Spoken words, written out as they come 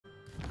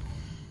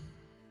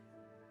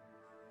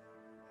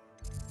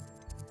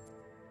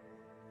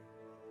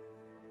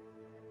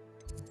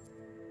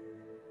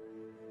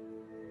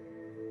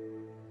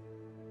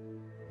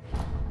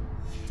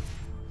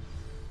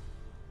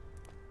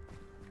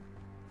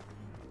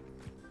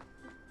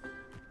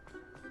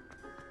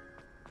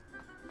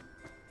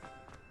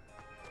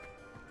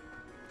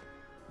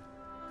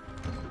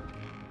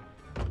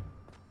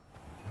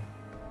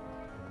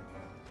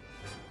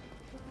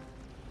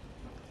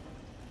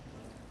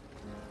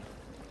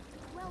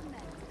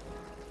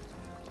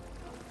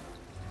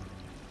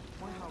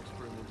My house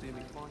room will do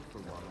me fine for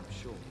a while, I'm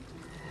sure.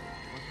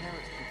 My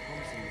parents keep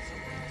promising me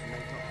something to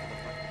make up for the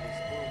fact that they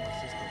spoiled my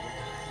sister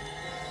rotten.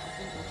 I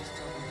think they'll just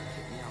tell them to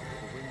kick me out, but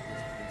the wind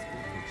has been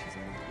speaking she's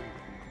in the pool.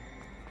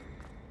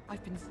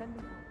 I've been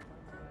sending out.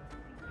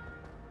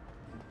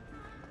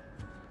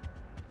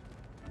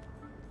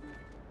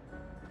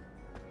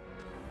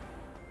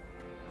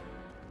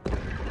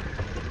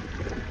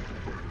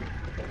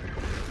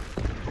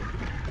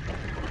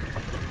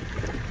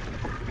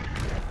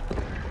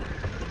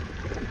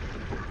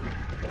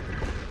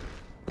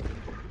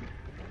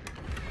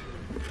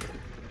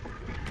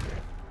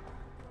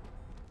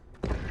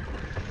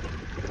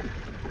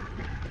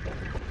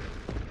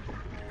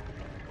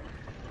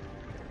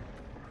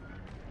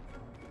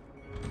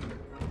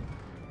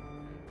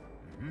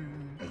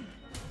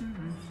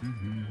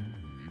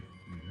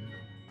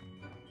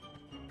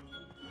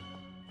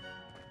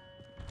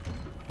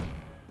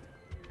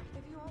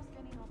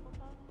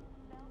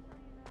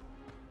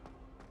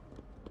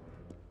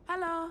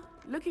 Hello,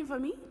 looking for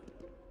me?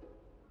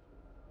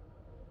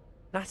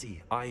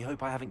 Natty, I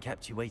hope I haven't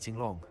kept you waiting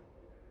long.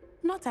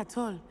 Not at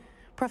all.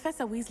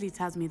 Professor Weasley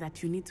tells me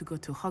that you need to go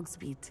to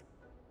Hogsmeade.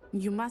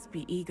 You must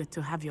be eager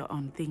to have your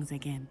own things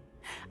again.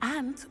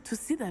 And to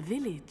see the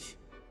village.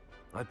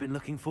 I've been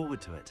looking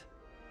forward to it.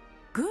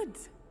 Good.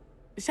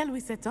 Shall we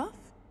set off?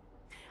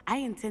 I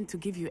intend to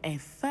give you a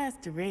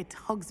first-rate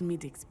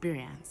Hogsmeade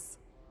experience.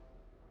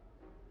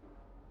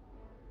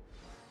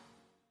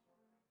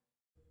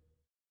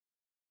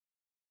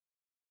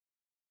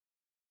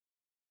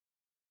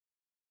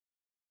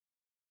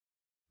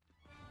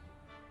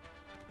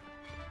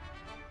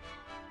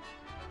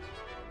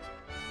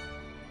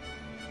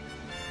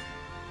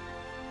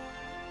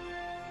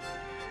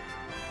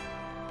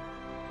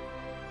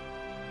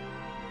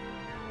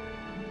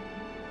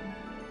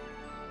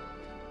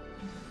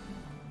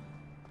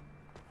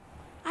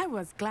 I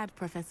was glad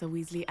Professor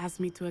Weasley asked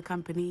me to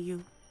accompany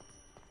you.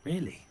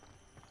 Really?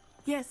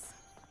 Yes,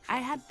 I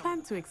had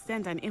planned to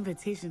extend an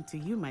invitation to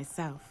you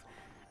myself.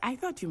 I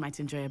thought you might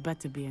enjoy a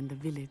butterbeer in the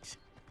village.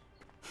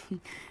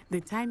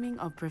 The timing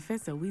of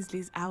Professor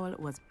Weasley's owl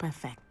was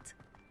perfect.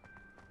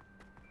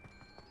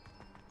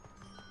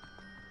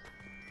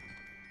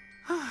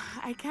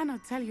 I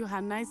cannot tell you how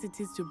nice it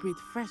is to breathe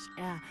fresh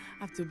air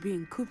after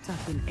being cooped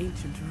up in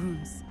ancient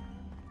rooms.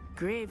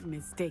 Grave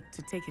mistake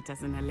to take it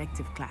as an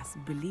elective class,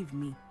 believe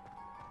me.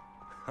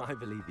 I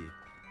believe you.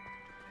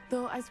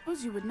 Though I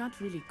suppose you would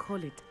not really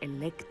call it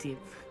elective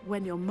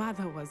when your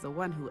mother was the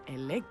one who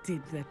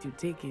elected that you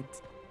take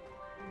it.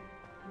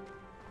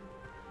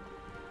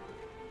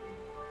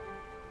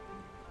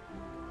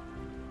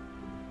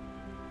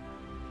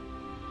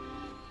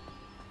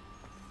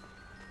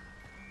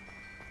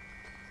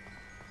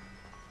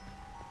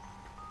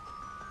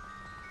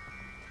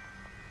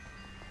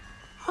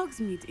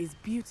 Hogsmeade is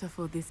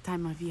beautiful this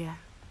time of year.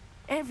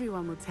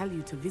 Everyone will tell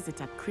you to visit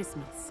at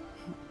Christmas,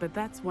 but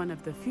that's one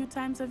of the few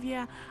times of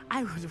year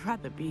I would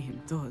rather be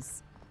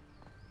indoors.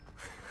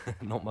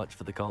 Not much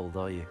for the cold,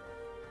 are you?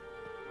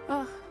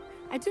 Oh,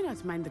 I do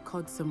not mind the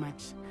cold so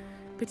much,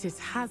 but it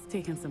has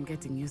taken some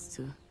getting used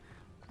to.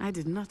 I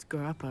did not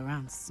grow up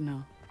around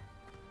snow.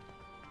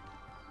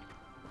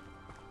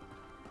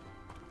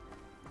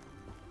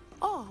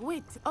 Oh,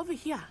 wait, over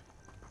here.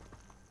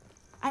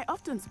 I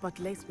often spot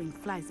lacewing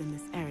flies in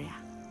this area.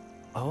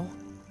 Oh?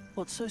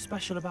 What's so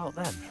special about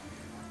them?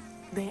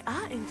 They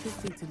are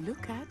interesting to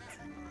look at,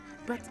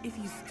 but if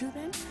you stew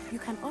them, you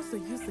can also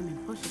use them in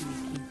potion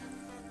making.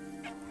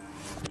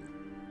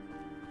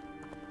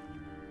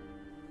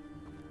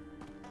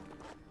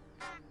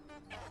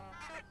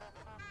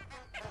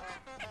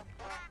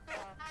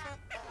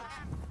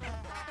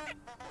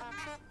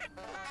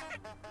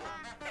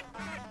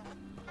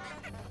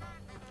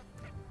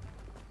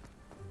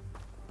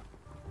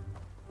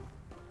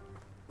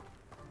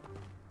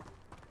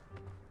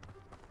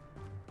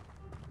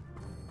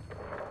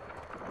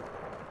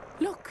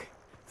 Look,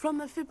 from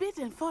the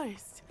Forbidden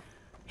Forest.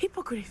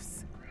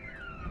 Hippogriffs.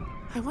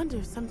 I wonder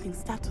if something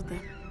startled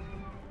them.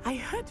 I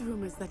heard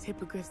rumors that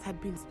hippogriffs had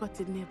been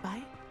spotted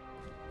nearby.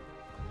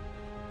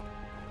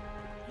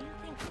 Do you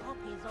think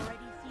Poppy's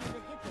already seen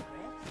the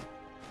hippogriffs?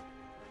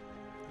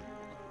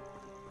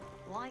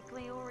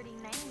 Likely already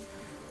named them.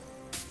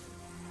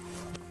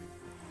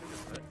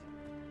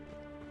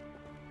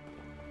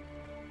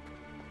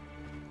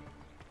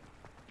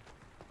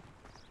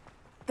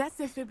 That's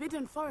the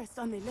Forbidden Forest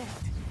on the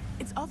left.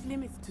 It's off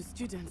limits to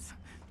students,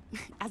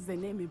 as the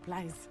name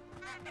implies.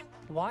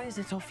 Why is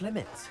it off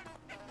limits?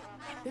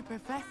 The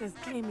professors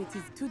claim it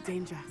is too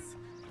dangerous.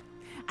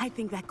 I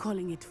think that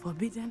calling it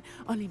forbidden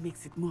only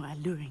makes it more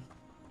alluring.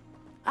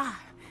 Ah,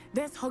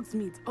 there's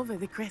Hogsmeade over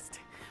the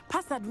crest,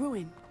 past that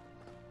ruin.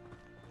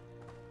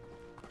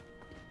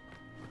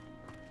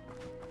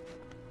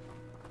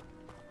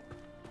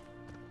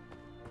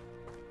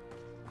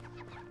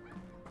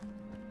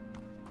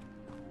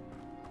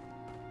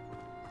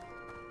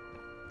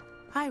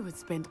 I would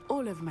spend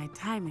all of my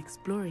time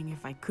exploring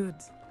if I could.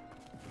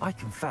 I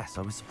confess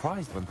I was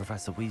surprised when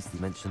Professor Weasley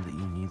mentioned that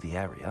you knew the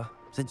area,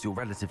 since you're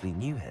relatively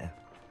new here.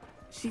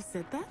 She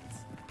said that?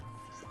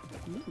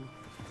 Ooh.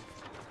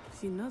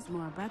 She knows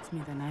more about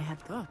me than I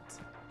had thought.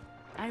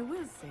 I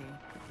will say,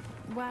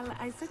 while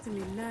I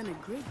certainly learn a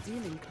great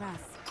deal in class,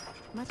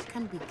 much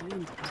can be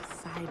gleaned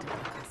outside of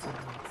the castle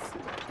walls.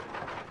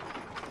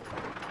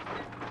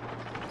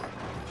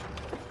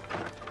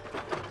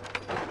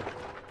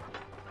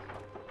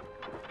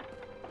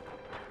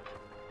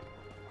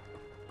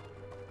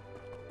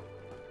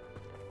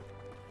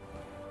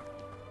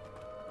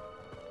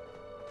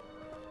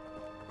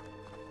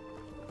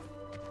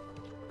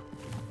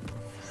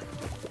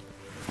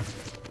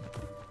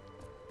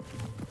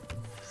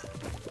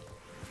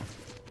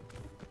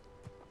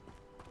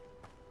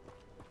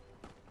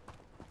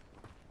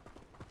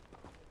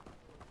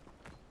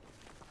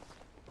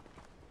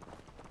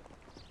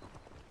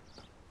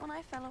 When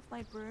I fell off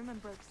my broom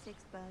and broke 6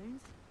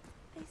 bones,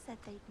 they said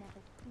they'd never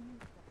do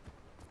that.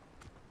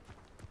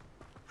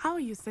 How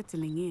are you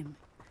settling in?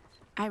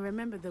 I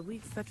remember the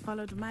weeks that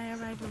followed my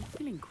arrival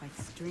feeling quite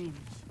strange.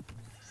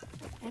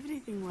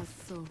 Everything was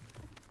so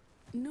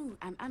new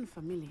and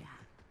unfamiliar.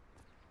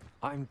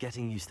 I'm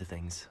getting used to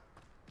things.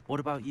 What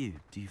about you?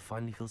 Do you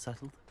finally feel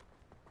settled?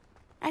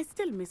 I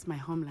still miss my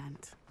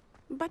homeland,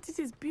 but it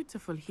is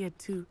beautiful here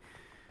too.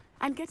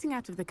 And getting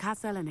out of the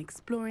castle and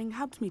exploring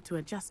helped me to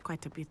adjust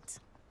quite a bit.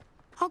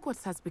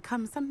 Hogwarts has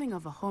become something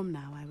of a home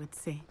now, I would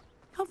say.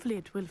 Hopefully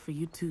it will for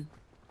you too.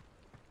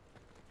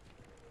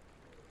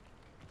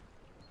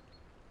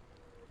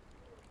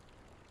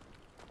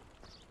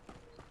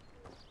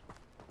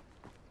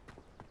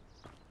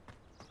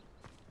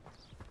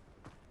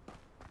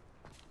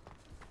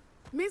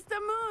 Mr.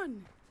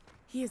 Moon!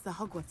 He is the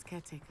Hogwarts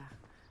caretaker.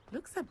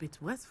 Looks a bit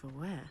worse for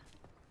wear.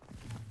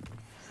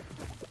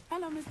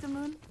 Hello, Mr.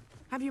 Moon.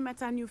 Have you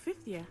met our new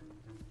 5th year?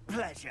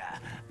 Pleasure.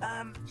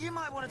 You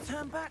might want to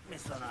turn back,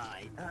 Miss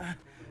Onai.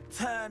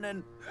 Turn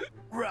and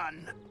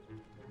run.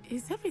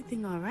 Is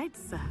everything all right,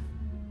 sir?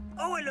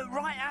 Oh, it looked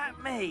right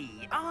at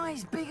me.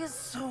 Eyes big as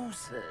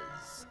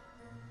saucers.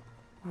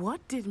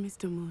 What did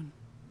Mr. Moon?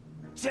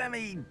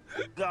 Jemmy,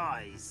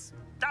 guys.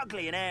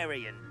 Ugly and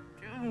airy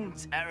and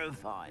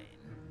terrifying.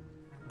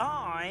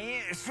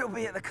 I shall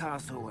be at the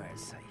castle where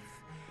it's safe.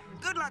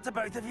 Good luck to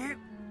both of you.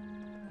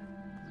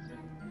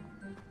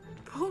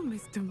 Poor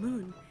Mr.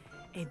 Moon.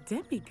 A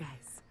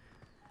demiguise.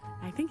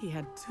 I think he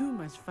had too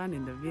much fun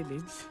in the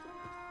village.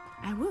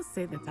 I will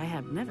say that I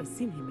have never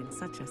seen him in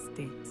such a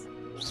state.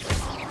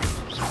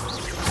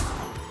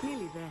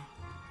 Nearly there.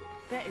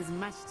 There is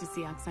much to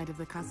see outside of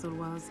the castle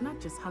walls,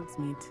 not just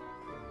Hogsmeade.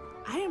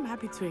 I am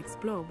happy to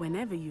explore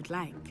whenever you'd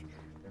like.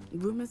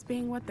 Rumors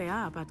being what they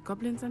are about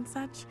goblins and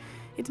such,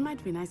 it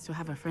might be nice to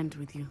have a friend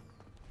with you.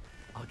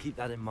 I'll keep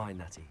that in mind,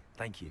 Natty.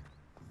 Thank you.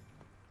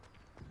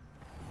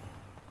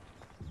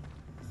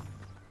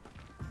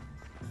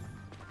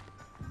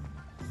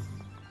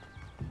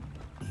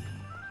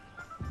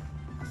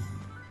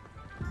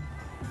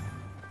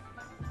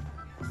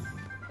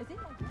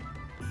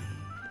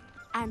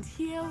 And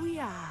here we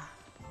are.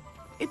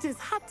 It is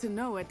hard to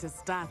know where to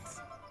start.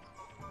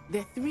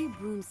 The 3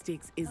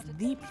 Broomsticks is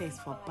the place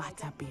for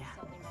butterbeer.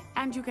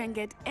 And you can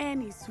get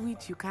any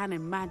sweet you can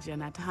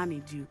imagine at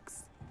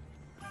Honeydukes.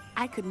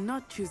 I could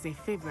not choose a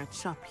favorite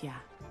shop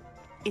here.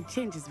 It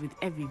changes with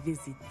every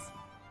visit.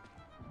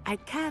 I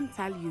can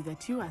tell you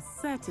that you are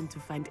certain to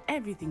find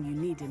everything you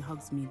need in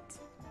Hogsmeade.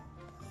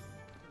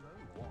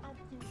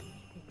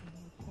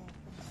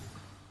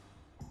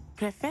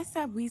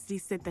 Professor Weasley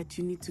said that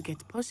you need to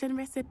get potion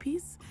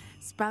recipes,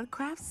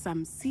 spellcrafts,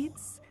 some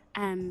seeds,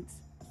 and...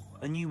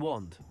 A new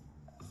wand.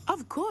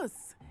 Of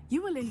course!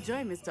 You will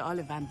enjoy Mr.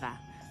 Ollivander,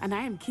 and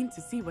I am keen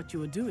to see what you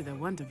will do with a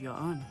wand of your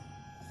own.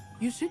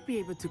 You should be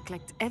able to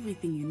collect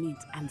everything you need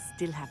and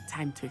still have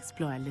time to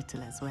explore a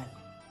little as well.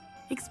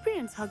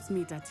 Experience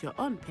Hogsmeade at your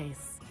own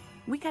pace.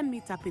 We can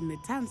meet up in the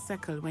town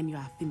circle when you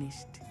are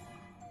finished.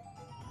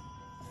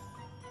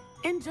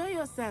 Enjoy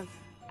yourself.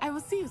 I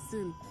will see you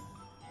soon.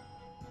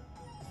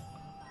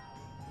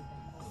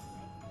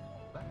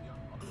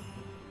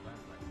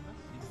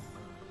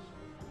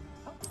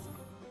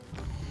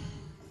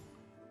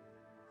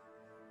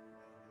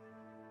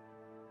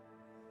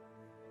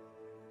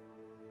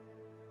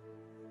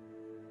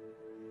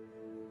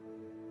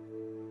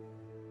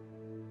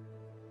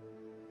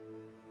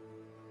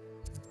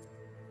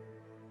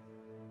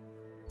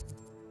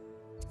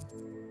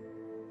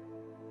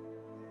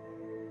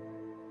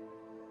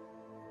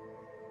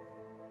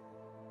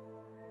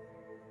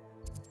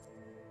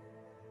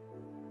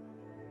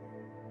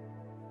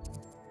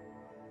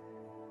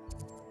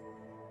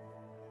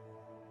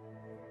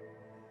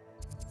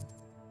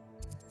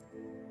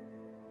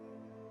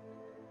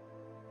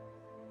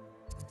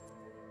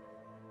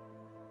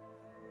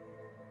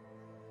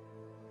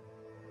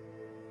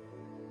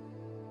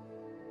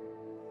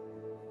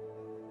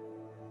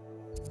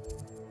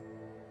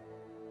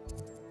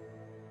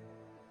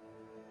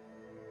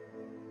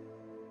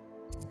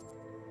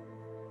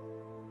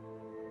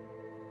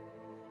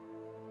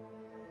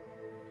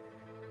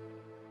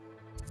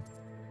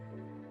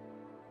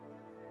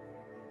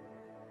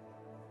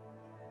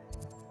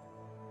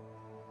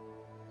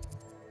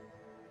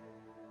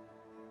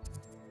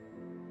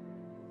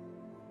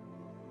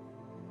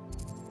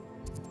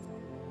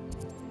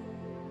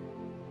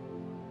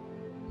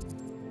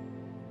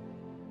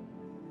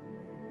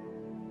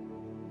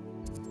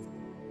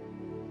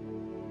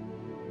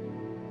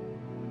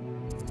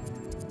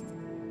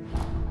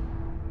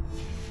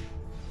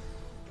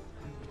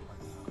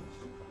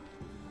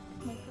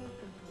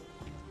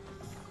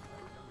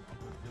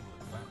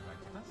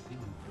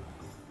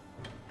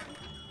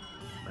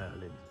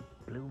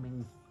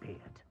 blooming beard.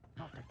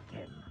 Not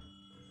again.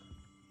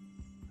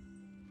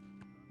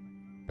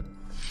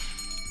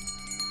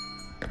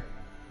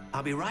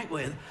 I'll be right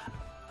with...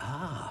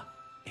 Ah,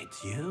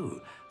 it's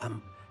you.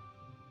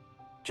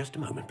 Just a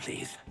moment,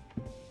 please.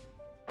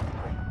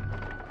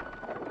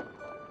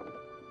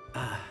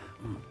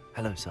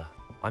 Hello, sir.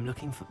 I'm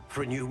looking for...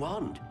 For a new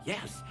wand,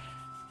 yes.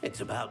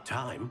 It's about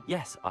time.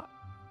 Yes,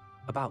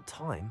 about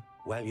time?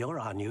 Well, you're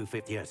our new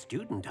fifth-year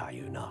student, are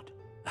you not?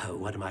 Oh,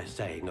 what am I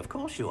saying? Of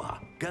course you are.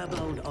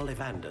 Gerbold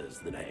Ollivander's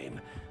the name.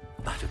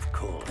 But of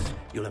course,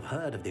 you'll have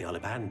heard of the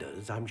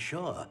Ollivanders, I'm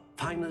sure.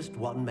 Finest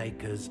wand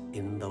makers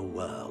in the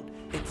world.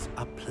 It's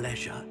a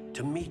pleasure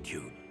to meet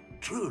you,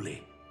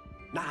 truly.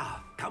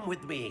 Now, come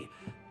with me.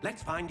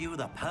 Let's find you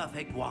the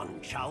perfect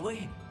wand, shall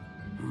we?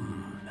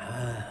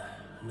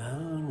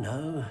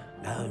 No,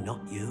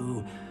 not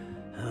you.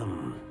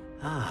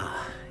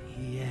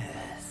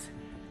 Yes.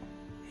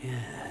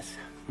 Yes.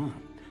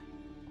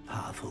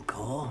 Powerful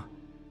core.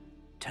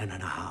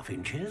 10.5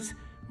 inches.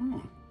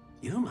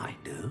 You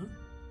might do.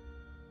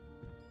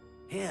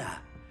 Here,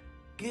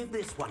 give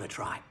this one a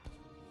try.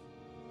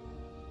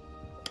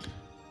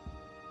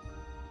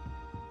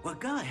 Well,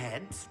 go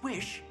ahead,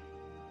 swish.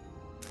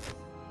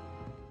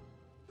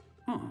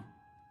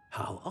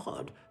 How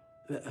odd.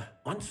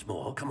 Once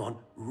more, come on,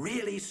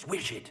 really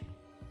swish it.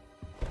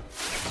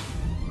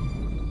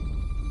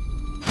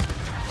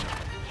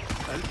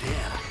 Oh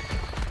dear.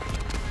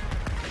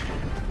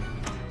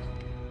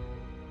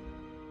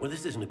 Well,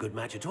 this isn't a good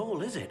match at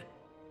all, is it?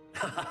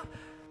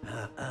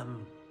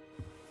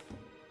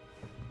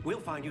 We'll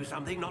find you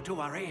something, not to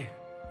worry.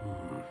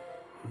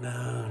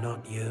 No,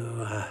 not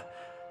you.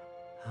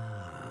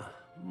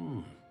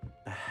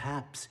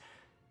 Perhaps...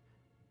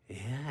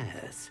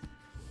 Yes.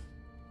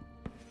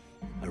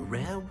 A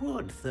rare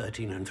wood,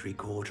 13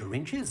 3/4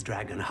 inches,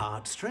 dragon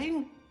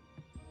heartstring.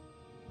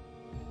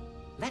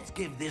 Let's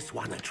give this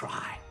one a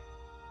try.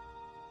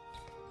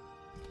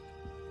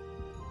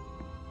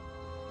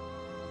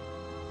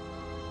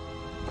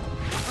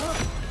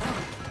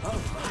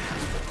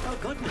 Oh,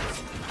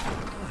 goodness.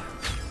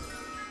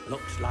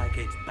 Looks like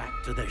it's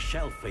back to the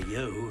shelf for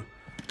you.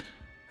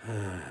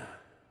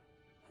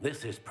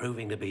 This is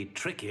proving to be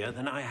trickier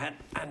than I had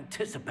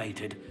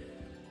anticipated.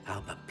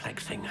 How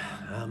perplexing.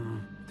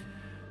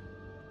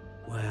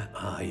 Where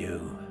are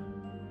you?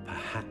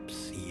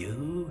 Perhaps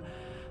you?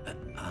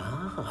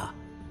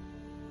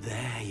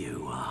 There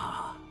you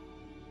are.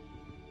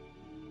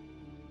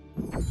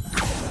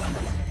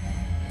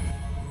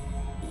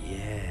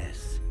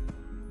 Yes,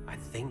 I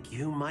think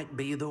you might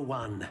be the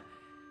one.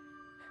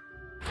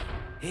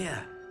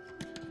 Here,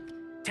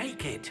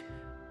 take it.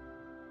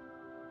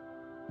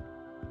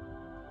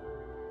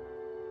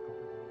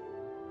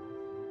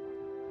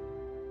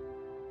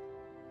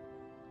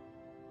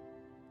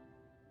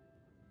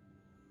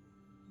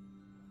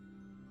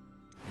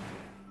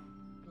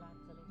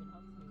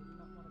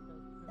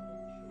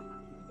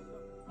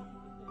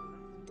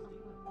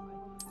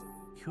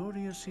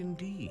 Curious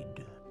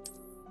indeed.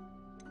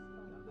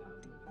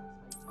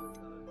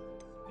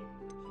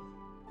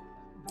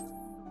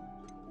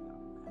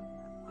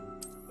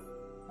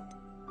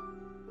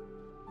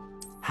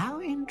 How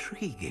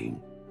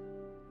intriguing.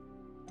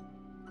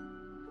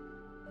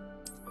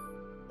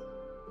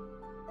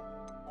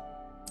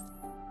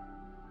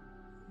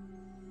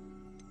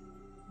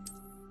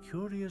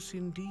 Curious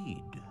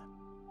indeed.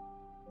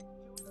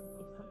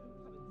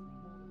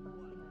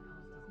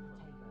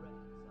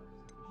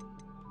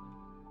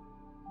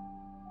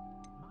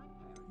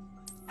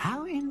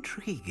 How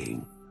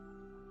intriguing.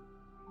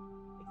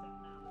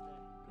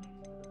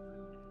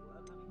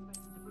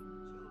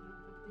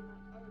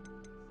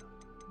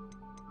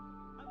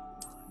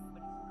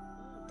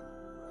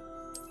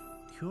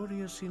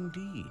 Curious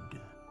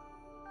indeed.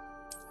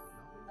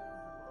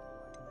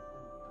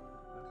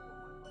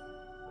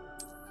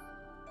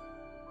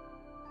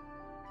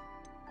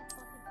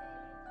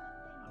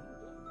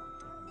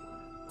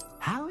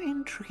 How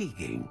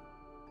intriguing.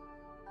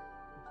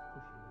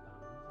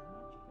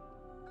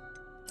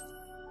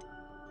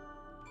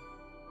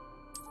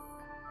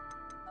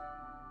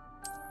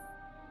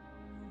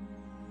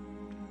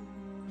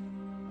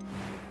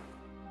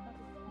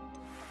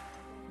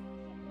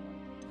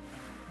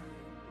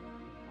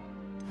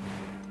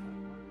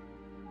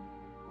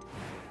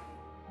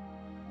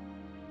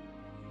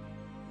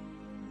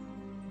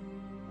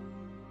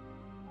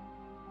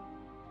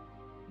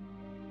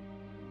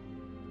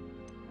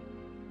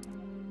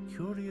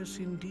 Curious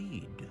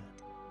indeed.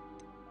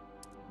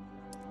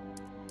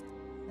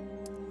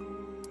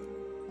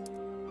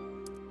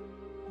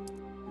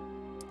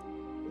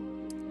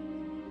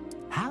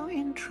 How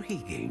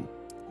intriguing.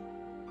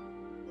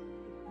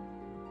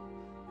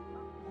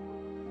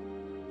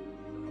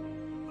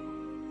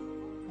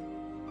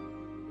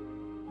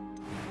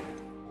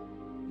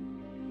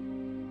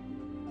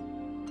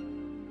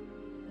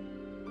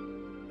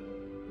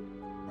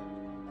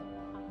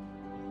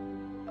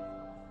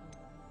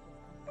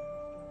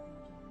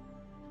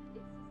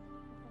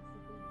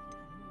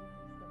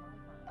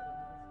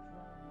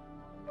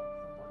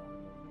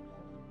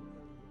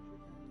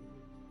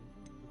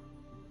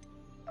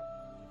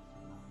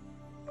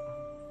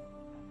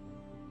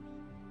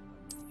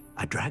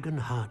 A dragon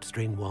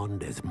heartstring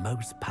wand is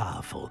most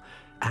powerful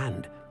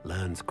and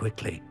learns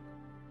quickly.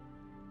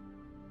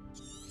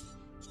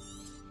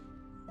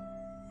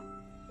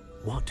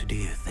 What do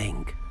you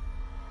think?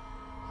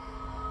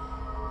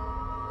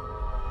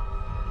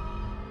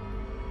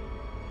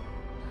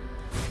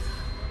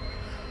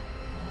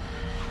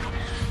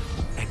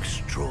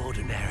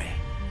 Extraordinary.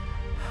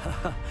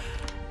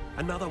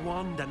 Another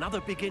wand,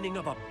 another beginning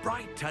of a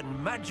bright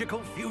and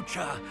magical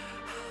future.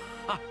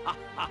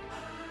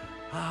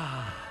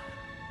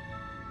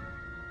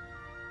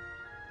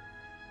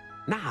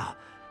 Now,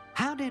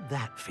 how did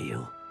that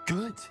feel?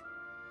 Good.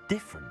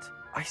 Different.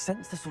 I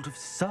sensed a sort of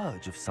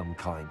surge of some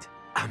kind.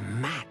 A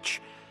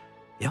match.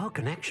 Your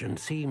connection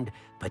seemed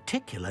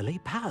particularly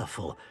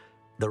powerful.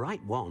 The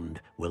right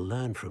wand will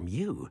learn from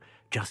you,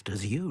 just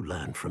as you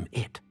learn from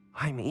it.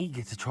 I'm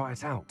eager to try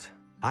it out.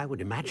 I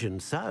would imagine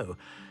so.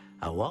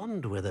 A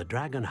wand with a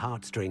dragon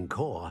heartstring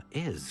core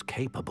is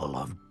capable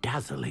of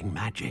dazzling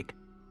magic.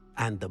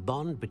 And the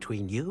bond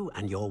between you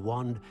and your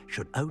wand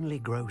should only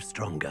grow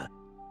stronger.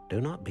 Do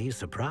not be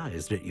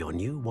surprised at your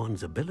new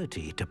wand's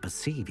ability to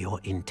perceive your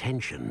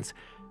intentions,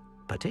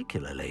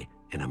 particularly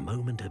in a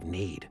moment of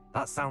need.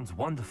 That sounds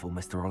wonderful,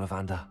 Mr.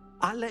 Ollivander.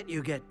 I'll let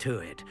you get to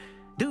it.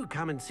 Do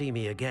come and see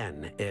me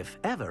again if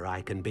ever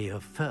I can be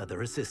of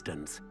further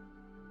assistance.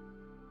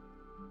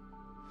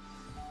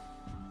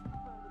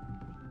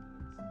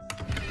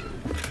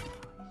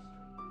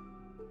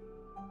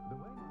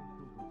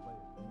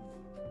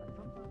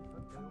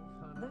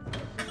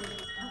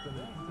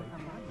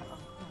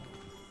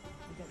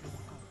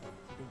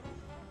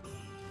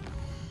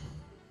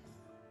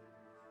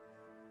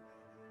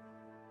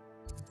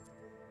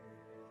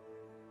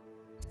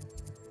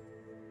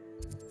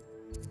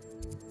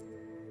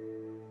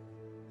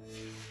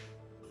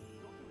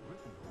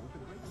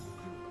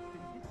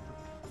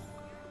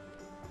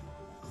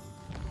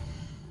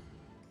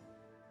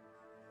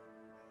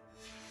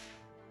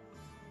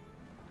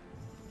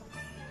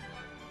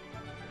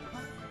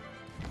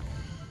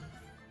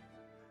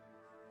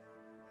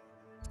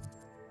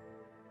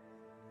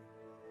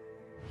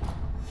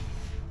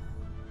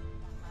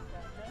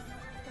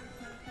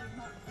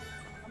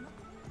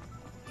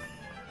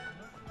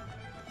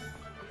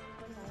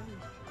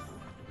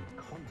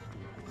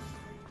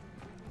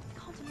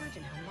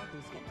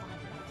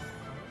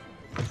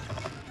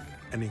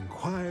 An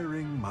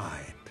inquiring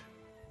mind.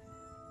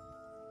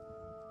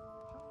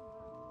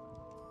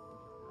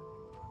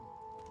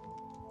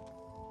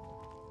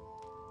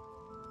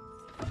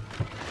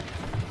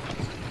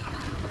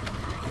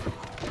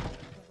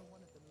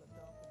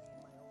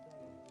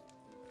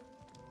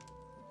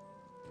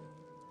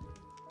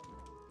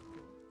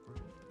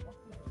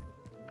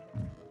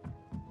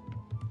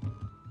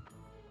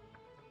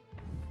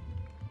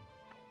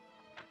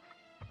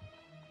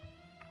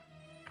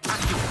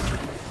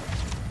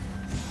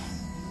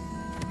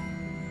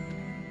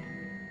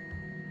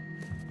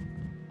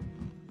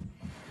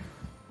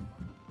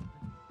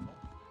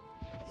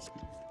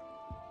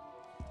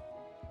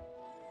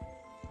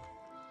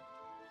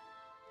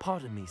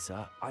 Pardon me,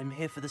 sir. I'm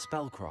here for the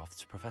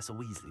spellcrafts Professor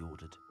Weasley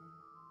ordered.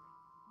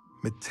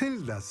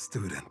 Matilda's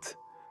student.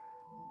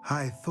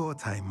 I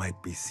thought I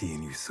might be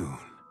seeing you soon.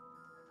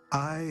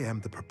 I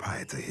am the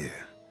proprietor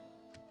here,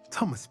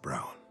 Thomas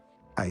Brown.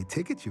 I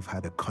take it you've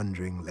had a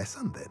conjuring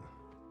lesson then?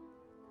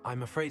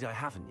 I'm afraid I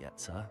haven't yet,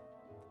 sir.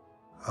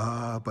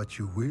 Ah, but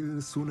you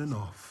will soon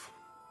enough.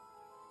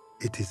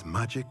 It is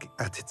magic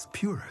at its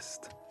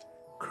purest,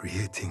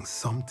 creating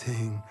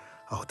something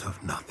out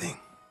of nothing.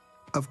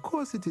 Of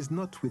course, it is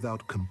not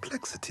without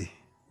complexity,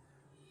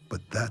 but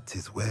that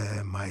is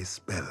where my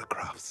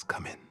spellcrafts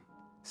come in.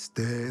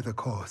 Stay the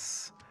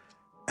course,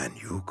 and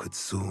you could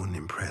soon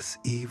impress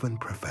even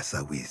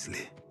Professor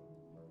Weasley.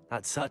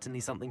 That's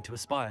certainly something to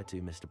aspire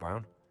to, Mr.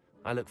 Brown.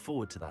 I look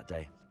forward to that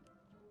day.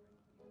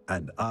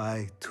 And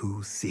I,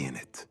 too, see in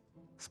it.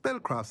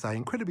 Spellcrafts are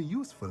incredibly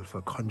useful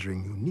for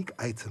conjuring unique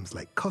items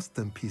like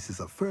custom pieces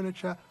of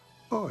furniture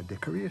or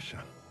decoration.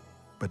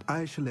 But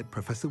I shall let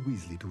Professor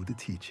Weasley do the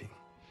teaching.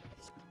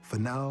 For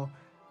now,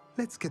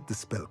 let's get the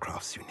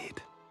spellcrafts you need.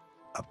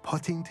 A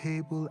potting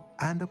table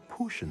and a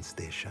potion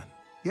station,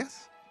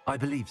 yes? I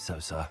believe so,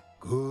 sir.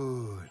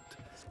 Good.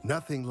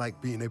 Nothing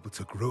like being able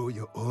to grow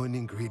your own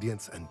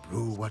ingredients and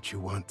brew what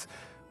you want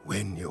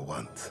when you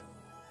want.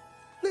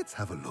 Let's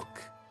have a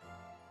look.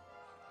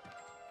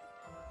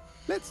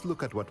 Let's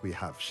look at what we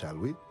have, shall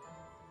we?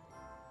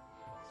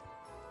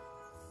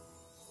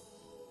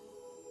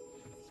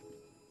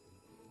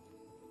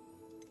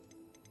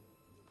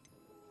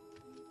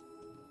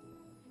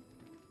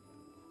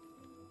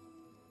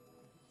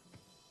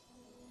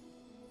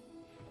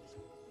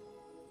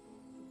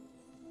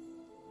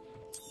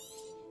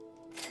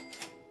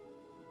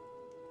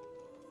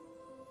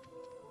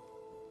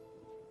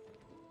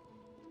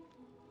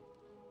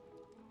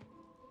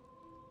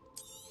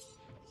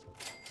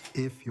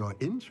 If you're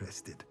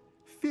interested,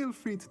 feel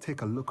free to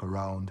take a look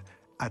around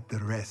at the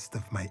rest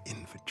of my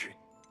inventory.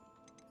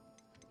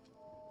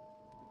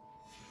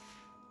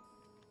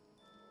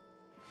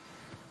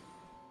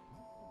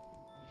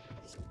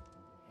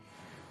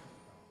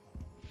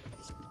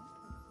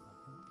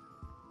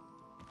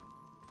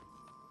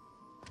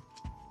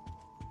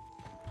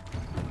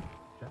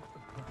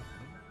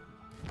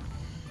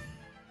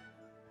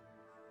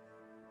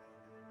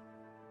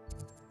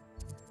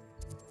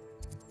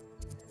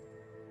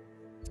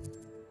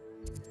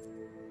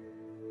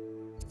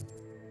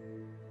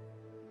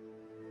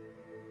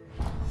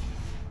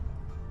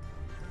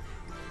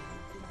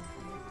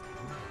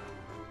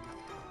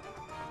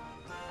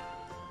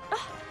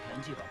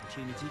 plenty of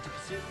opportunity to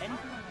pursue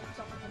anything that pops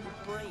up in my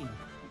brain.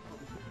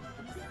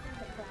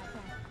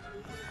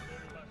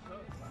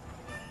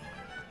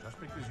 Just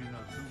because you know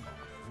too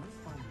much, you'll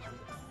find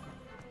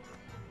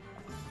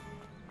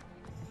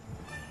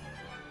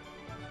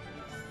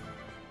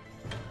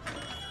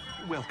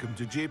it. Welcome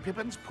to J.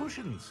 Pippin's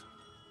Potions.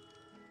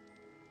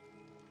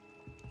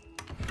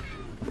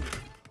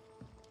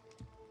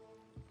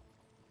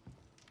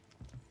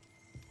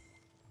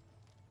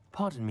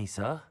 Pardon me,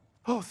 sir.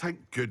 Oh,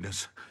 thank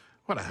goodness.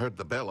 When I heard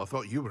the bell, I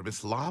thought you were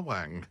Miss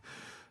Lawang.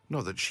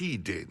 Not that she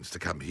deigns to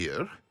come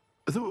here.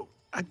 Though,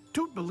 I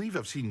don't believe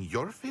I've seen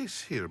your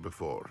face here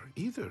before,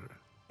 either.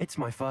 It's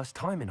my first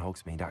time in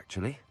Hogsmeade,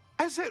 actually.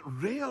 Is it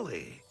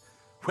really?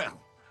 Well,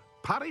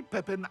 Parry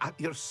Pippin at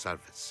your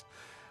service.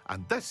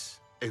 And this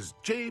is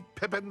J.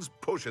 Pippin's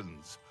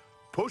Potions.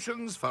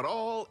 Potions for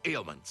all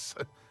ailments.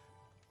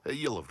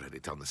 You'll have read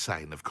it on the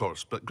sign, of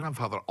course, but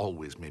Grandfather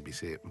always made me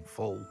say it in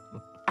full.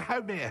 How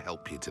may I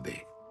help you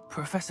today?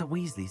 Professor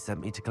Weasley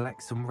sent me to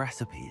collect some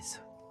recipes.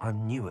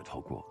 I'm new at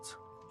Hogwarts.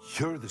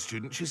 You're the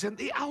student she sent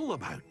the owl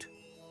about.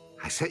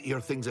 I set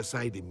your things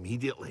aside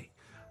immediately.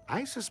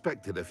 I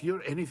suspected if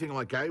you're anything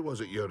like I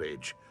was at your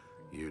age,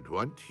 you'd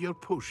want your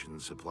potion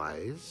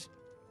supplies.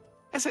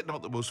 Is it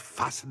not the most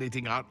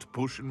fascinating art,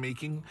 potion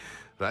making?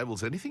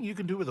 Rivals anything you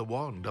can do with a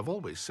wand, I've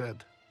always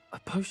said. Are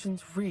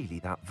potions really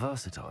that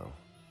versatile?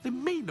 They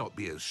may not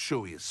be as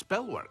showy as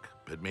spellwork,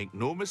 but make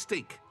no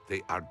mistake,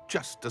 they are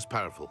just as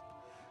powerful.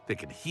 They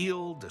can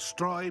heal,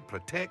 destroy,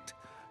 protect.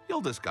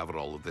 You'll discover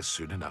all of this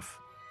soon enough.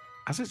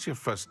 As it's your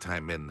first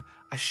time in,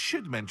 I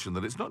should mention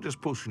that it's not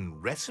just potion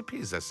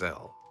recipes I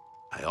sell.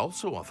 I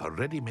also offer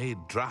ready-made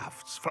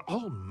drafts for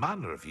all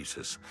manner of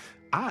uses,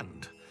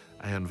 and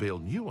I unveil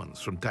new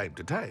ones from time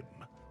to time.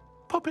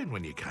 Pop in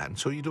when you can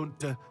so you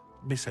don't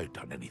miss out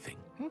on anything.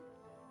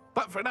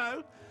 But for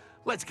now,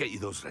 let's get you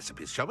those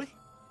recipes, shall we?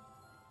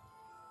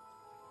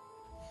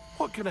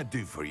 What can I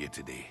do for you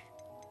today?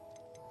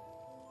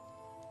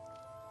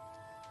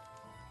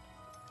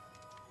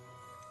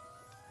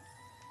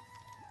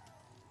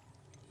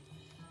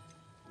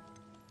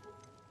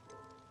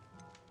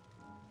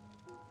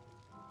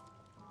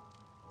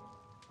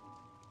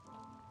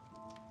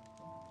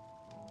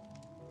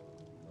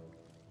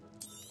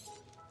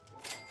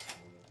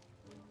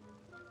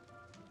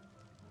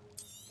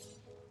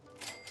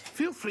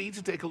 Feel free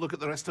to take a look at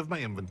the rest of my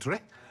inventory,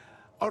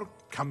 or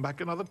come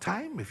back another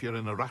time if you're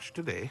in a rush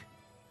today.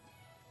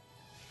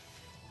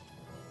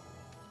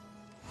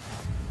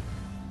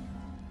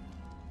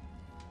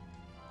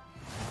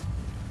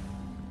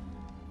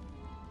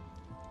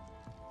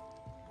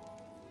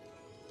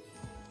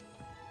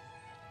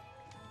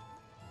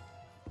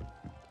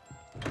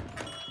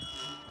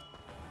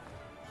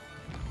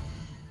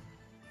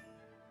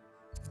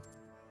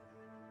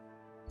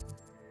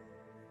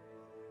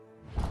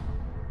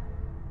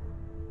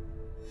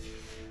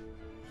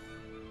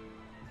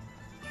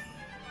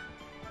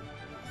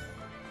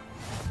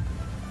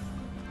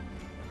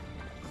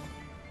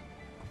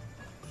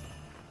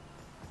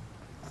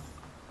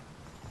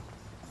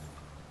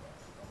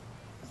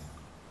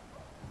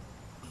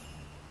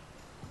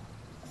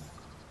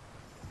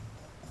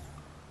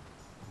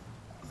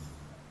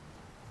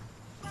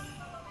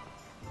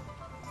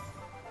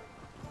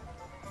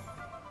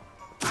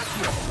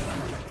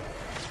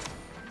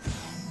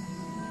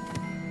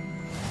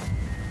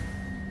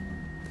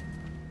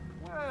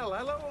 Well,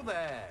 hello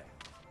there.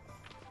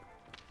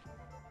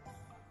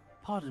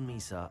 Pardon me,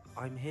 sir.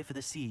 I'm here for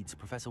the seeds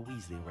Professor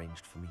Weasley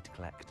arranged for me to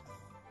collect.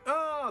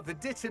 Oh, the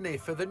dittany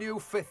for the new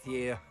 5th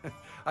year.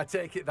 I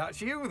take it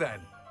that's you, then.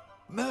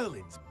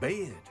 Merlin's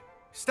beard.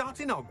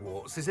 Starting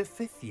Hogwarts as a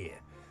 5th year.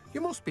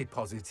 You must be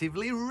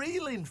positively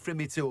reeling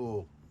from it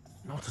all.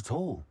 Not at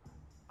all.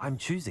 I'm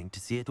choosing to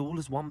see it all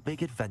as one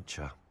big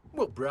adventure.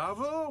 Well,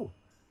 bravo.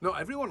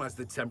 Not everyone has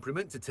the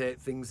temperament to take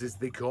things as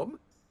they come.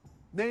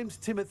 Name's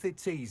Timothy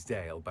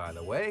Teasdale, by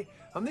the way,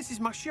 and this is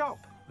my shop,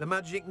 the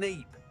Magic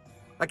Neep.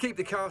 I keep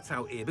the cart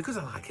out here because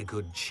I like a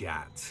good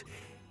chat.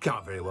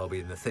 Can't very well be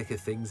in the thick of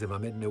things if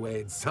I'm hidden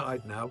away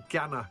inside now,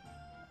 can I?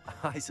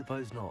 I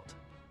suppose not.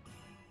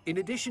 In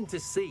addition to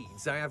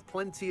seeds, I have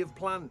plenty of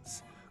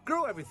plants.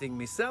 Grow everything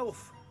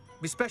myself.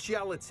 My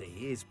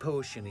speciality is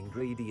potion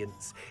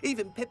ingredients.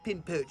 Even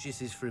Pippin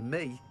purchases from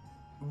me.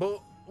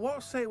 But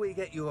what say we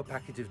get you a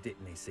packet of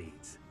dittany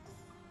seeds?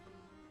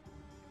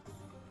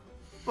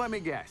 Let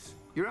me guess.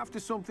 You're after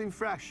something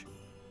fresh.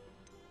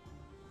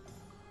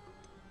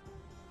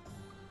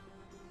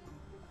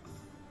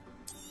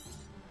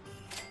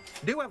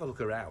 Do have a look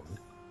around.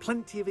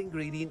 Plenty of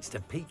ingredients to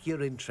pique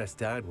your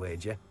interest, I'd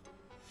wager.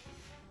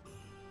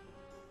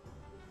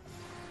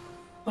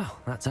 Well,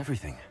 that's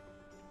everything.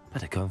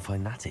 Better go and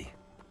find Natty.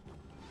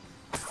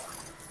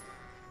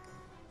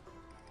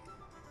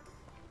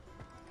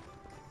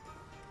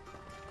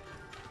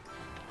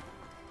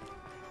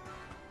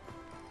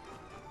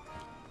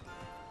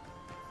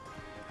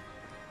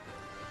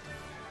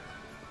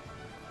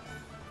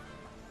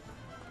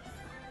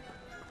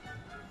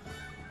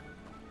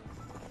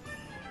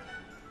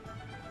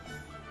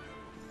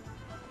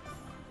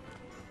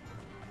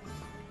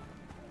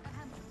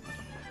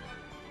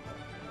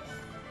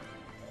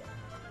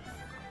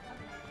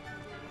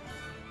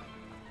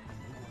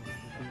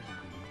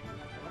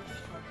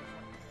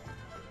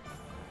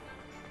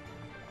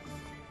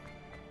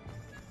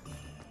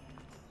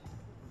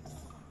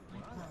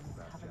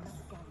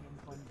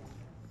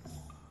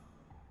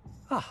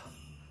 Ah,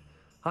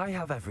 I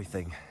have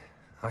everything.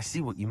 I see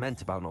what you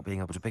meant about not being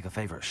able to pick a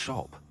favorite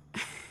shop.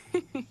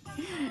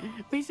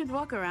 We should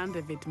walk around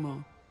a bit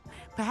more.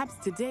 Perhaps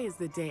today is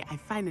the day I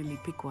finally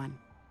pick one.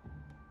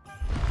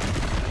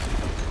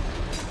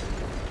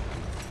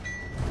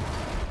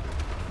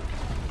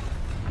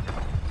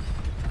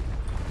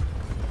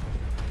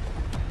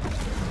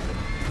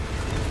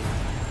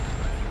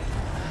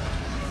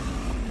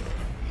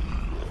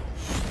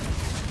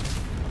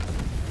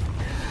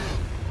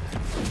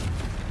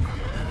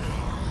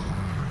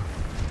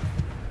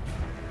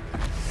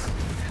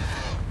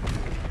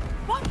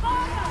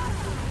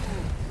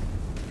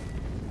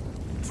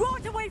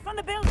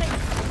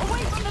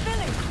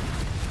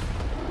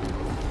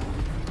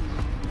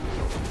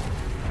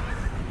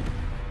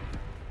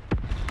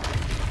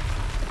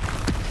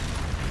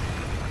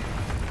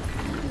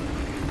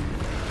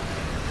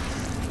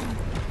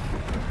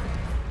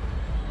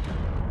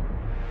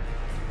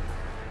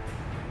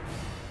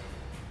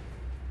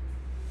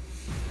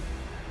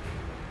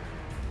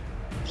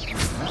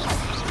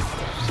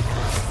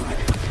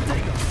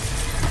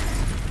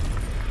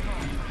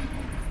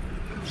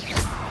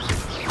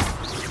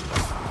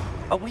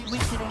 Are we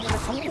weakening him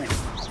at all?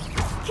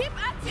 Keep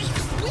at it!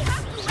 We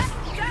have to let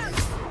him down!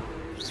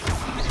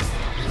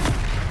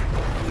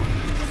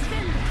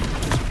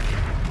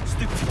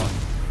 Stupid one.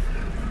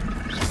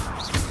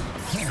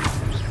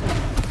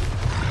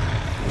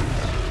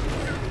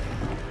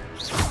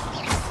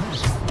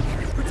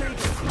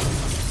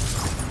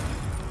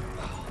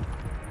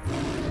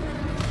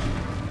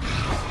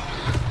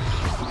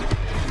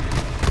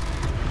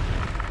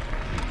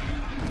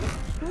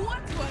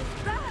 What was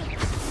that?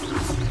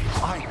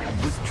 I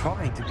was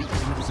trying to beat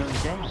him at his own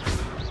game.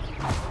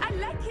 I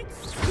like it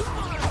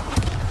super!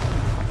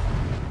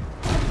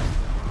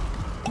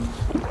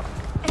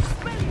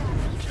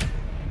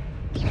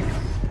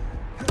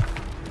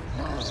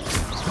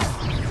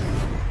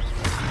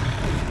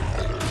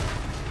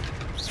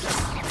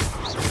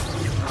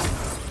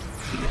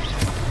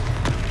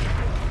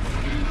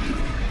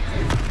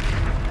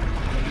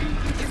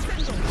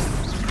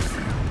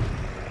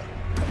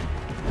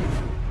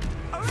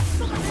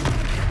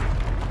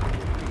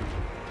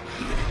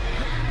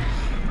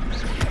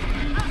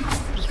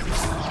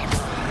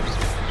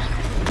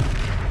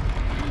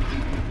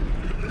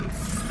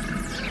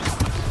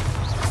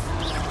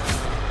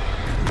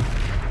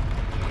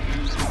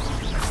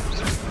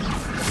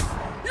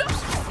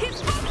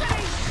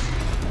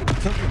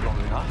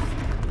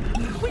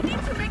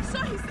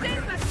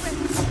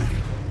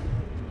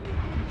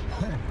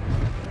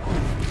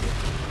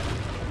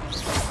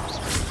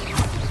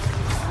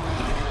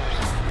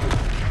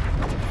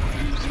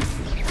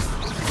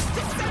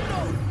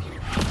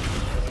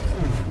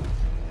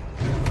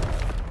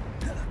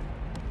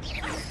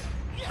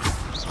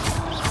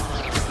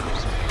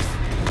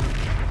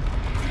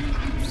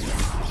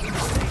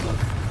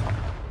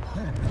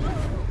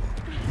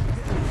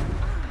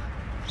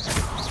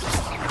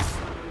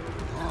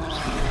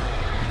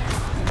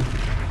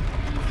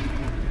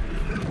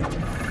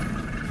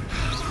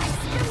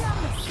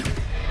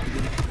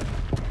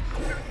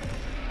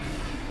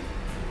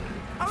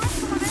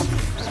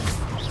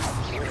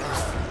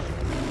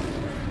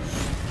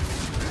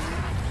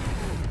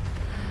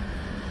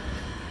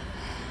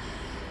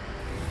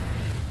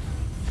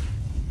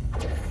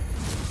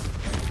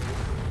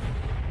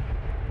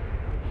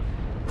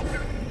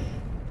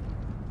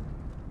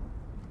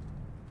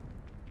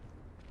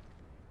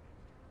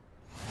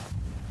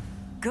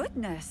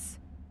 Goodness!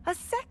 A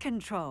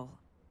second troll!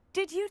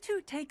 Did you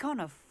two take on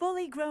a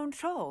fully grown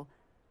troll?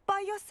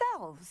 By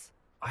yourselves?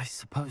 I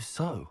suppose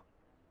so.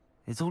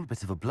 It's all a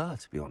bit of a blur,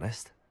 to be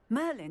honest.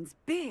 Merlin's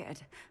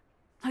beard.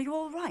 Are you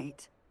all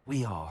right?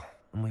 We are,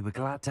 and we were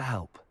glad to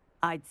help.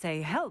 I'd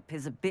say help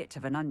is a bit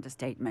of an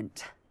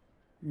understatement.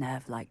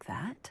 Nerve like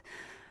that.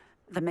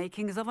 The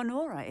makings of an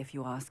aura, if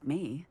you ask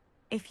me.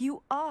 If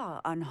you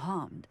are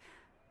unharmed,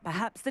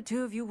 perhaps the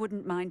two of you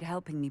wouldn't mind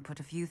helping me put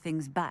a few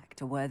things back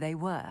to where they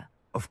were.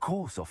 Of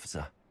course,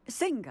 officer.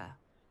 Singer.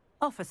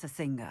 Officer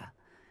Singer.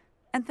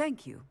 And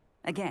thank you,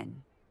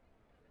 again.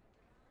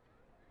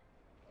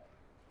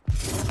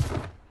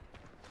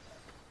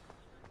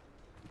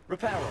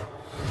 Repairer.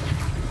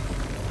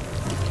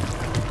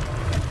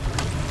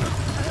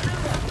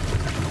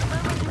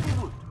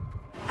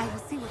 I will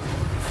see what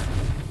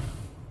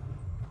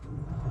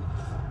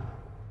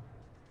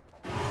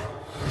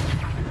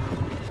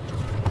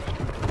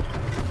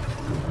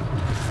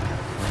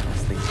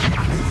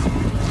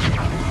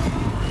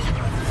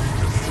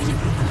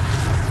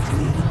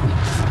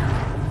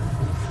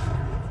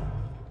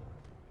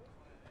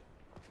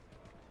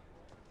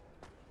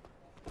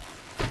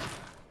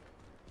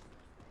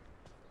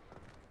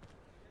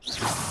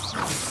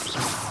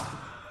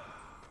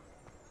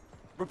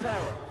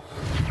Repairer.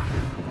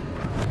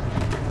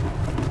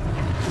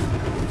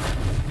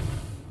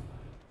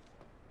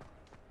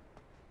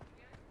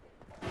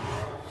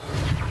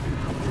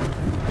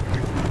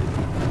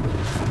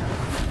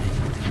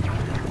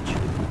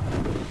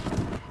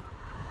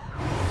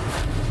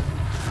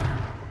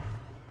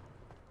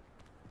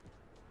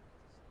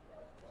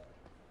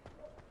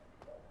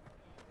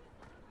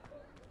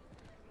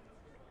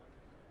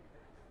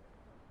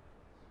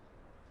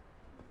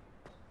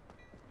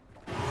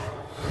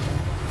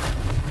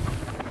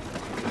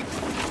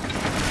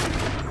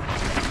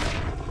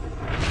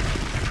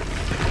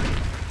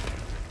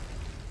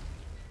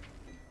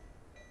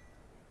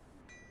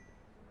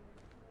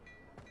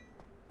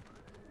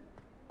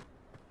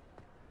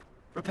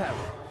 Prepare.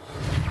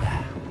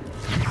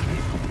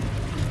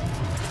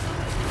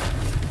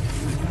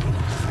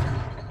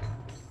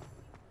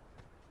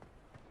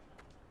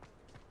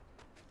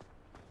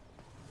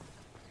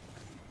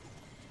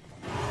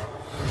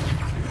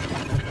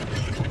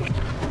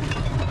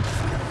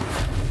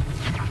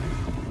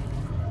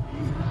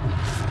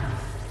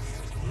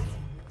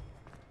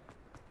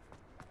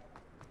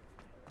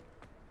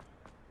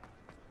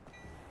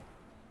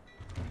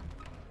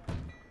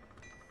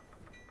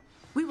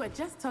 We were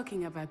just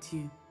talking about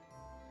you.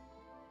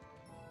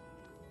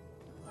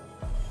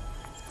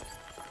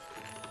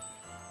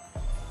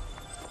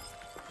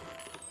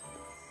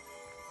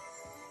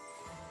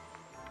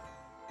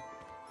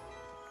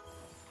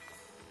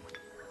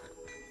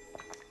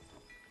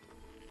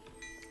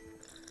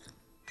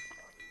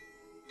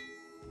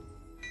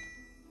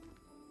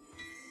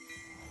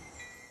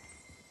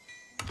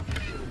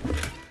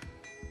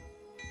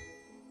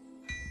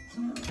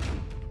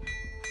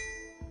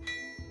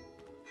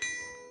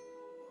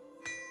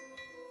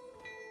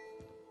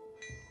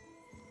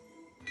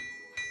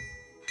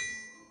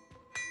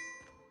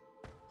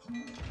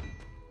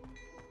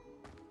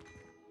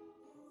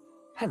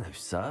 Hello,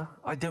 sir.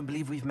 I don't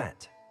believe we've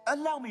met.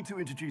 Allow me to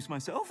introduce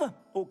myself,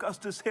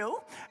 Augustus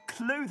Hill,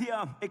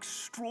 clothier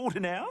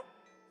extraordinaire.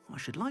 I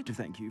should like to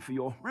thank you for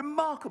your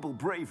remarkable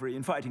bravery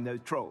in fighting those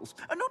trolls,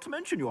 and not to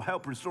mention your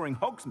help restoring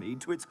Hogsmeade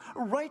to its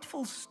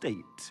rightful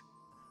state.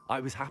 I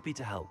was happy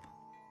to help.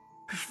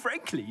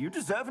 Frankly, you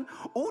deserve an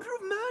Order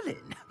of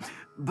Merlin.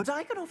 But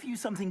I can offer you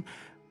something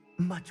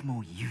much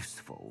more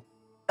useful.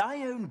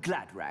 I own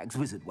Gladrag's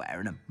wizardware,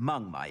 and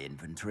among my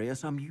inventory are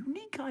some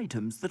unique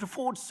items that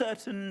afford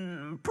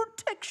certain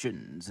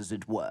protections, as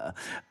it were.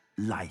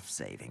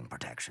 Life-saving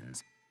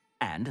protections.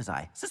 And as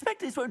I suspect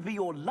this won't be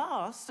your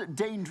last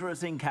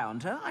dangerous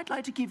encounter, I'd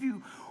like to give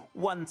you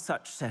one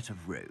such set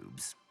of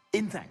robes,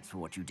 in thanks for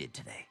what you did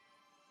today.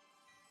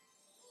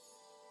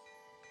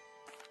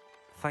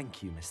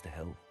 Thank you, Mr.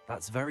 Hill.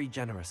 That's very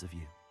generous of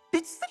you.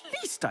 It's the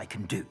least I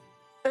can do.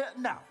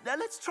 Now,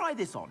 let's try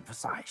this on for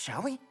size,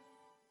 shall we?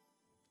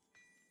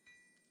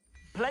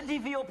 Plenty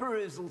for your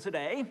perusal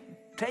today.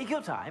 Take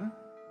your time.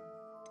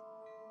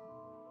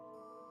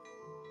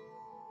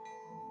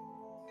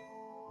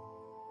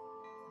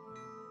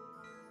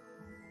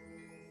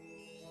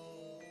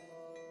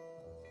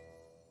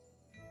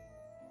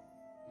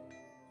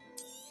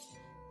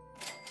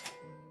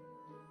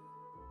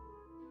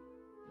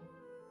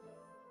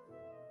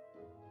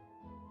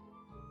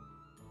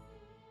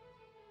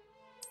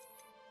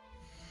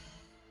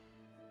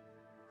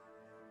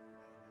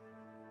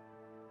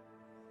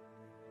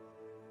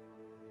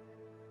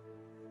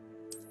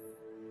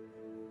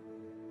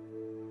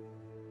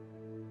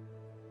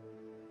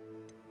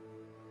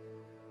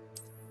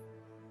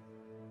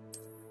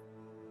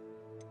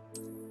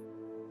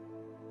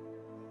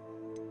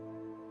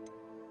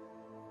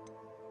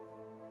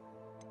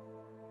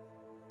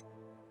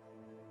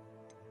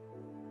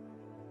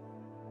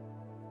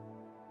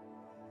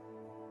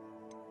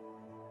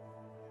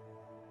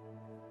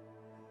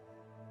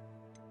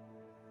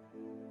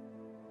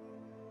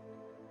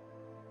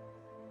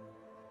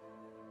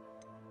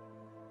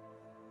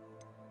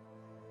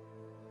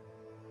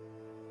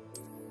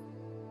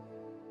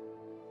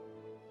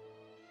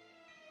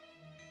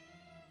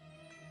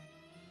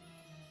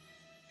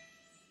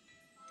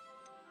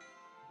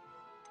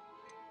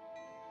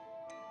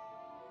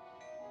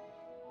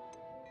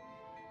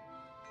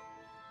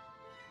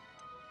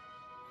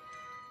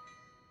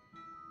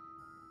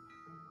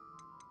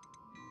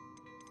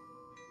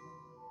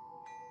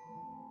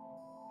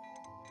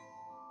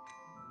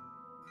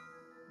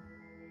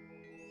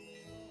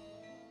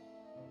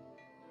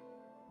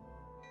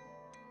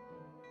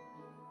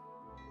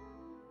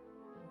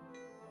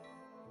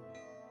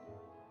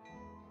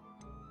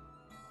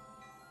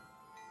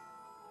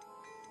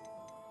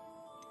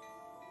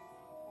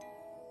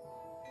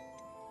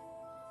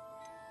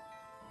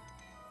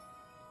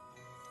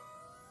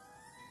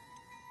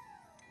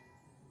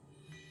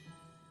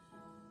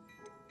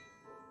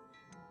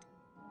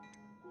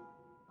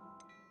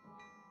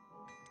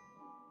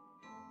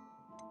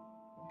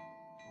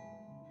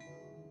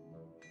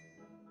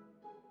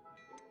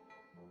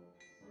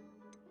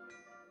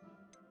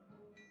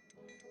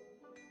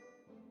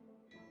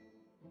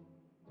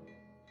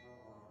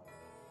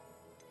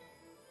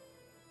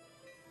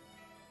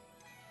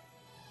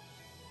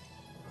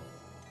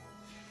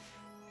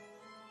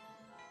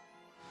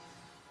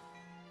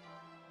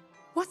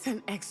 What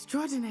an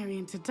extraordinary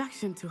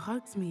introduction to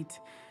Hogsmeade.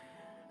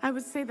 I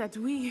would say that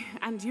we,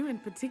 and you in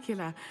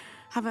particular,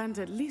 have earned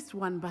at least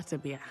one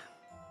butterbeer.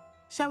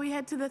 Shall we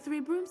head to the Three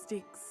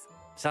Broomsticks?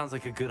 Sounds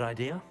like a good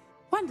idea.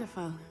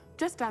 Wonderful.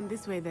 Just down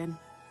this way then.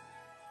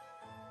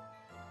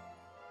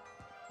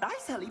 I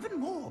sell even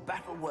more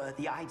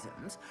battle-worthy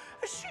items.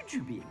 Should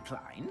you be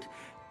inclined,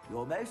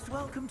 you're most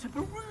welcome to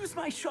peruse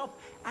my shop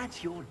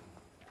at your...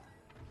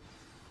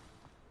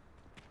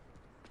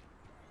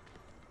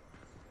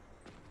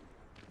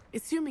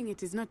 Assuming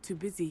it is not too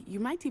busy, you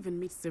might even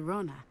meet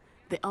Serona,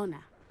 the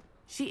owner.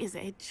 She is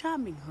a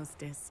charming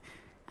hostess,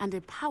 and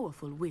a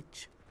powerful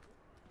witch.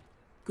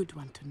 Good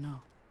one to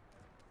know.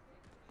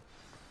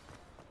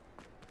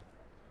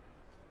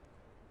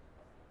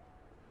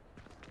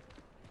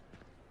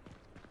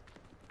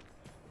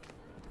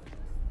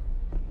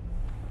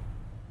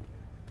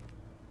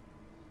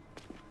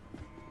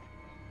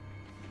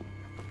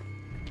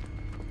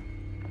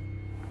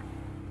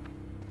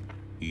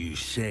 You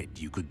said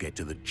you could get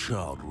to the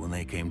child when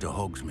they came to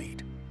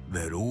Hogsmeade.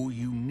 That all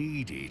you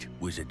needed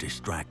was a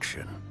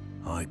distraction.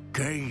 I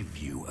gave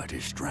you a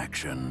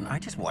distraction. I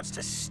just watched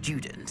a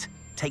student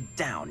take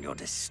down your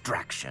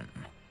distraction.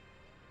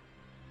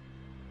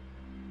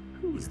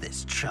 Who's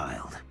this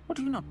child? What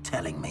are you not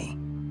telling me?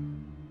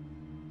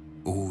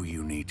 All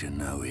you need to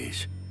know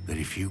is that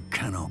if you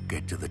cannot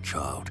get to the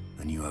child,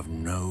 then you have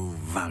no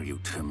value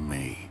to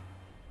me.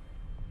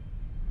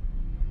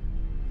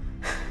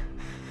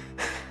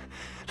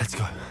 Let's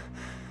go.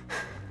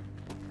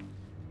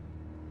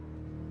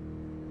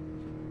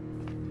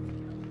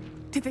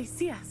 Did they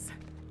see us?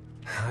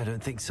 I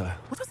don't think so.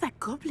 What was that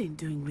goblin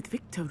doing with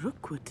Victor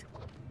Rookwood?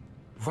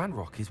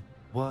 Ragnarok is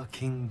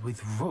working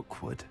with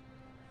Rookwood.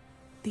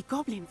 The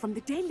goblin from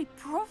the Daily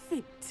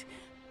Prophet.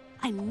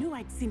 I knew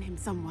I'd seen him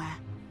somewhere.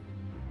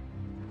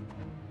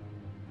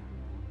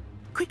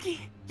 Quickly,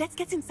 let's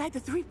get inside the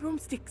 3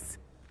 broomsticks.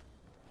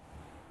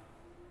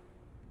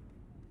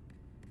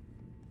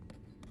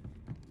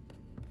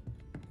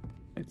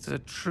 It's a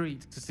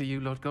treat to see you,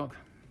 Lodgok.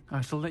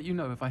 I shall let you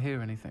know if I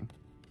hear anything.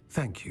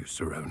 Thank you,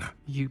 Sirona.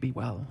 You be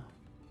well.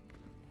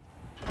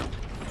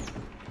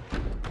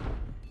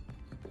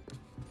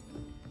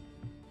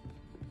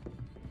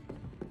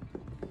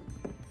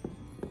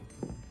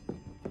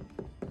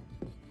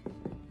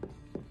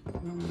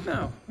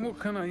 Now, what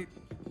can I...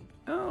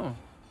 Oh,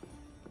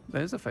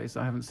 there's a face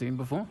I haven't seen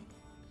before.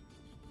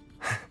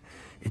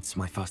 It's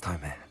my first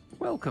time here.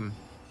 Welcome.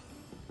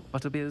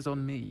 Butterbeer's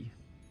on me.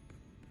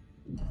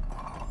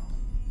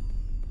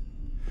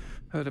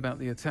 Heard about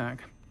the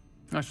attack.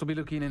 I shall be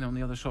looking in on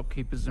the other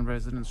shopkeepers and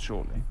residents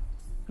shortly.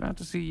 Glad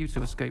to see you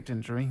two escaped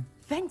injury.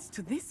 Thanks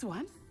to this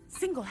one,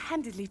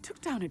 single-handedly took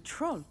down a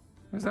troll.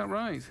 Is that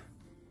right?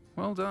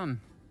 Well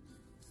done.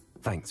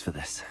 Thanks for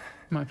this.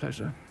 My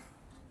pleasure.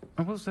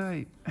 I will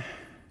say,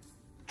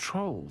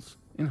 trolls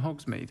in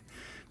Hogsmeade.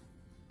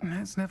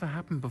 That's never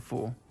happened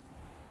before.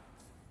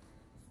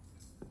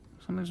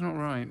 Something's not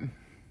right.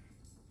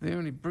 The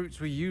only brutes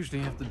we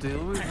usually have to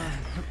deal with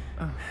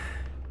are...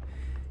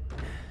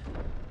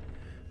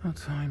 How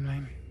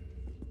timely.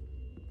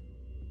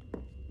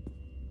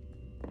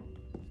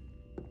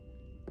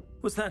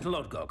 Was that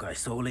Lodgok I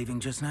saw leaving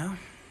just now?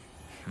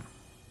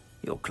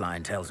 Your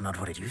clientele's not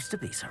what it used to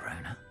be,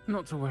 Sirona.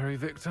 Not to worry,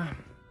 Victor.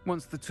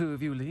 Once the two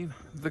of you leave,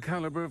 the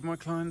caliber of my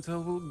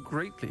clientele will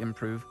greatly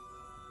improve.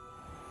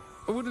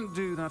 I wouldn't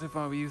do that if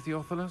I were you,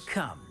 Theophilus.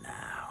 Come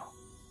now.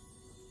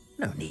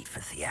 No need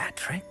for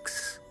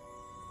theatrics.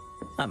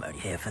 I'm only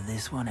here for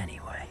this one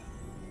anyway.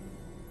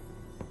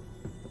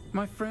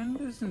 My friend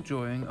is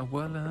enjoying a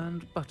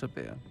well-earned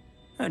butterbeer.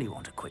 Only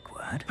want a quick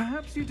word.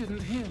 Perhaps you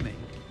didn't hear me.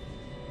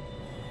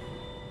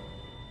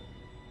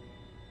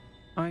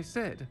 I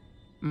said,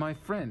 my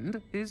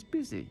friend is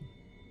busy.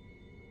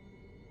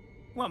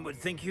 One would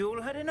think you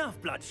all had enough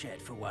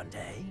bloodshed for one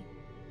day.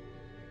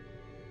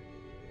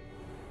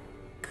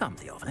 Come,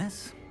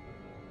 Theophilus.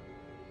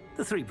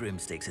 The 3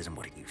 broomsticks isn't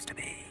what it used to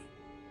be.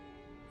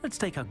 Let's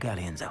take our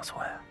galleons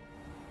elsewhere.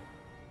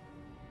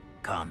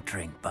 Can't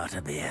drink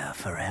butterbeer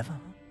forever.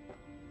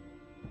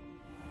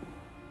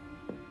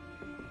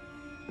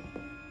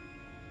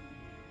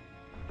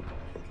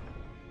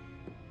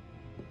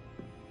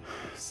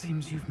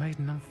 Seems you've made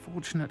an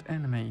unfortunate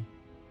enemy.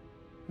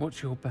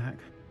 Watch your back.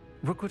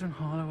 Rookwood and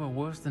Harlow are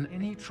worse than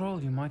any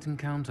troll you might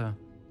encounter.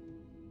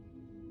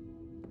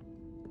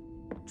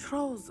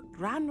 Trolls,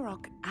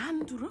 Ragnarok,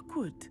 and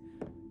Rookwood.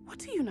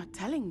 What are you not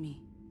telling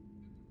me?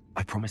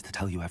 I promise to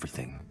tell you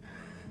everything,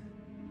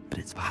 but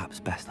it's perhaps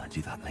best I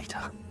do that later.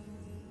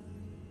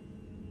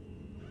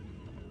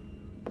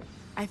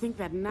 I think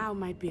that now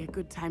might be a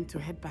good time to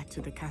head back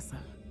to the castle.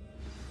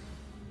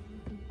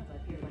 I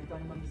feel like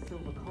going among the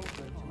silver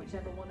cauldron to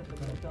whichever one of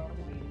them looked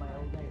after me in my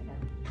old age.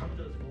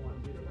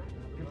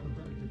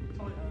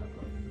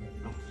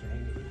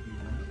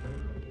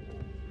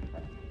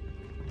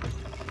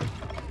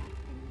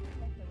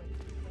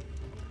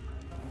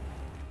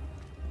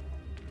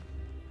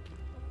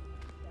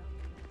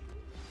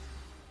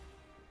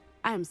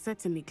 I am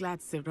certainly glad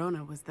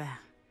Sirona was there.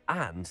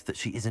 And that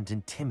she isn't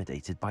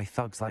intimidated by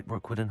thugs like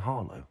Rookwood and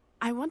Harlow.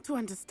 I want to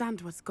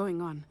understand what's going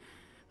on,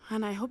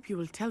 and I hope you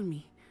will tell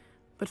me.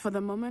 But for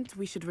the moment,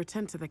 we should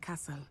return to the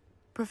castle.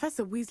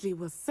 Professor Weasley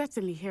will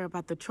certainly hear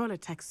about the troll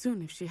attack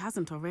soon if she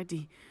hasn't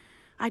already.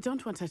 I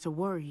don't want her to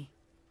worry.